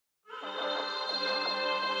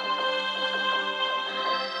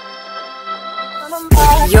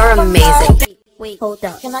You're amazing. Wait, hold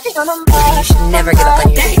up. You should never give up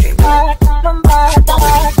on your daydream.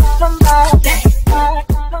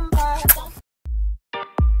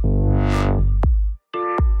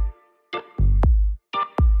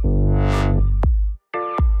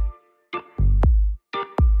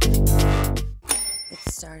 It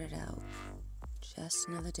started out just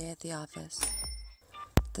another day at the office.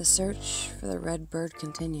 The search for the red bird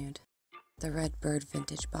continued. The red bird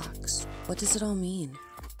vintage box. What does it all mean?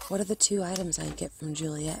 What are the 2 items I'd get from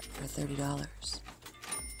Juliet for $30?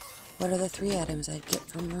 What are the 3 items I'd get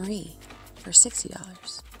from Marie for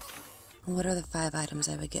 $60? And what are the 5 items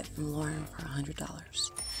I would get from Lauren for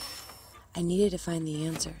 $100? I needed to find the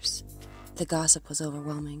answers. The gossip was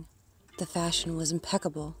overwhelming. The fashion was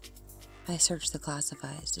impeccable. I searched the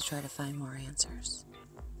classifieds to try to find more answers.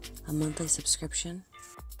 A monthly subscription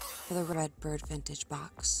for the red bird vintage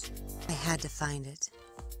box. I had to find it.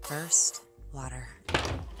 First, water.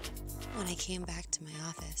 When I came back to my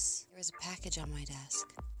office, there was a package on my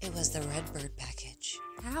desk. It was the red bird package.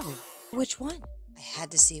 How? Which one? I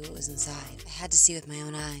had to see what was inside. I had to see with my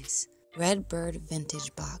own eyes. Red bird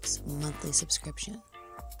vintage box monthly subscription.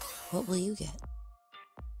 What will you get?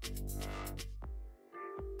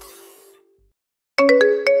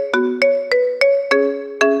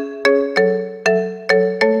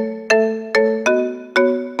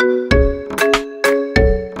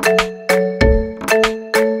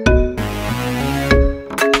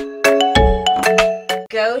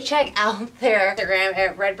 Go check out their Instagram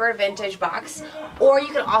at Redbird Vintage Box, or you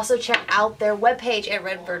can also check out their webpage at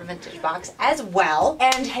Redbird Vintage Box as well.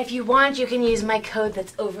 And if you want, you can use my code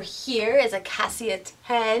that's over here as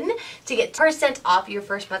Acacia10 to get 10% off your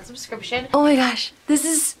first month subscription. Oh my gosh, this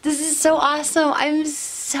is so awesome. I'm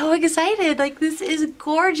so excited. Like, this is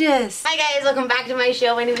gorgeous. Hi guys, welcome back to my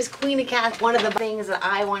show. My name is Queen of Cath. One of the things that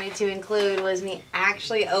I wanted to include was me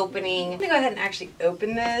actually opening. I'm gonna go ahead and actually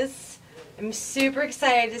open this. I'm super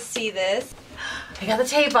excited to see this. I got the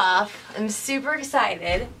tape off. I'm super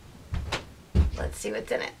excited. Let's see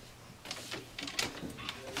what's in it.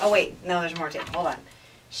 Oh wait, no, there's more tape. Hold on.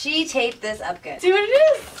 She taped this up good. See what it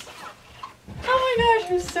is? Oh my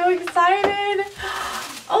gosh, I'm so excited.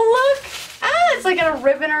 Oh look. Ah, it's like got a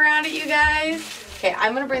ribbon around it, you guys. Okay,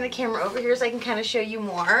 I'm gonna bring the camera over here so I can kind of show you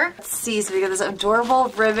more. Let's see, so we got this adorable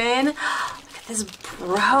ribbon. Look at this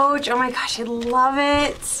brooch. Oh my gosh, I love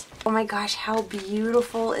it. Oh my gosh, how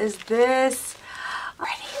beautiful is this?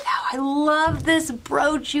 Ready now. I love this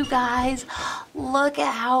brooch, you guys. Look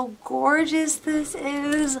at how gorgeous this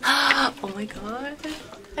is. Oh my god.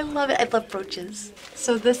 I love it. I love brooches.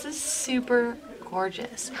 So this is super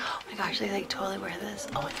gorgeous. Oh my gosh, I like totally wear this.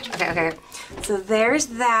 Oh my gosh. Okay. So there's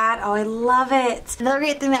that. Oh, I love it. Another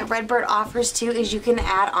great thing that Redbird offers too is you can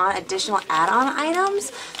add on additional add-on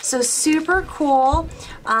items. So super cool.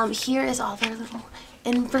 Here is all their little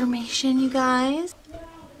information, you guys.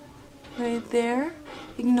 Right there.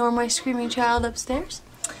 Ignore my screaming child upstairs.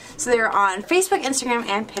 So they're on Facebook, Instagram,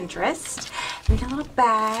 and Pinterest. We got a little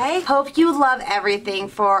bag. Hope you love everything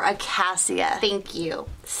for Acacia. Thank you,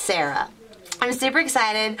 Sarah. I'm super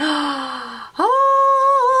excited. Oh,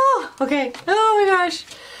 okay. Oh my gosh.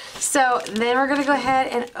 So then we're gonna go ahead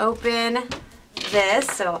and open this.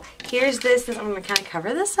 So here's this. I'm gonna kind of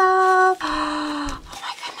cover this up. Oh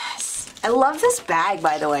my goodness. I love this bag,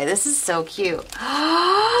 by the way. This is so cute.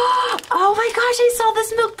 Oh my gosh, I saw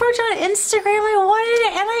this milk brooch on Instagram. I wanted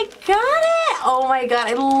it and I got it. Oh my god,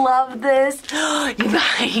 I love this. You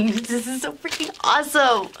guys, this is so freaking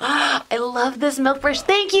awesome. I love this milk brooch.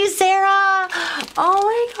 Thank you, Sarah. Oh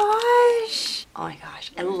my gosh. Oh my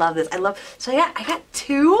gosh, I love this. So I got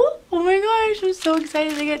 2. Oh my gosh, I'm so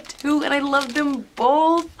excited. I got 2 and I love them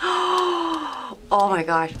both. Oh my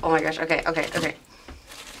gosh. Okay.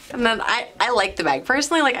 And then I like the bag.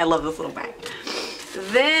 Personally, like, I love this little bag.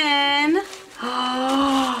 Then,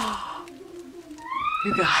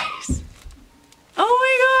 you guys. Oh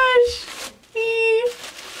my gosh.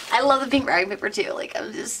 I love the pink wrapping paper too. Like,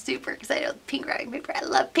 I'm just super excited about the pink wrapping paper. I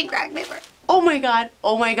love pink wrapping paper. Oh my god.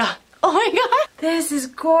 This is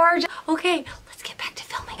gorgeous. Okay, let's get back to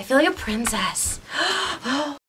filming. I feel like a princess.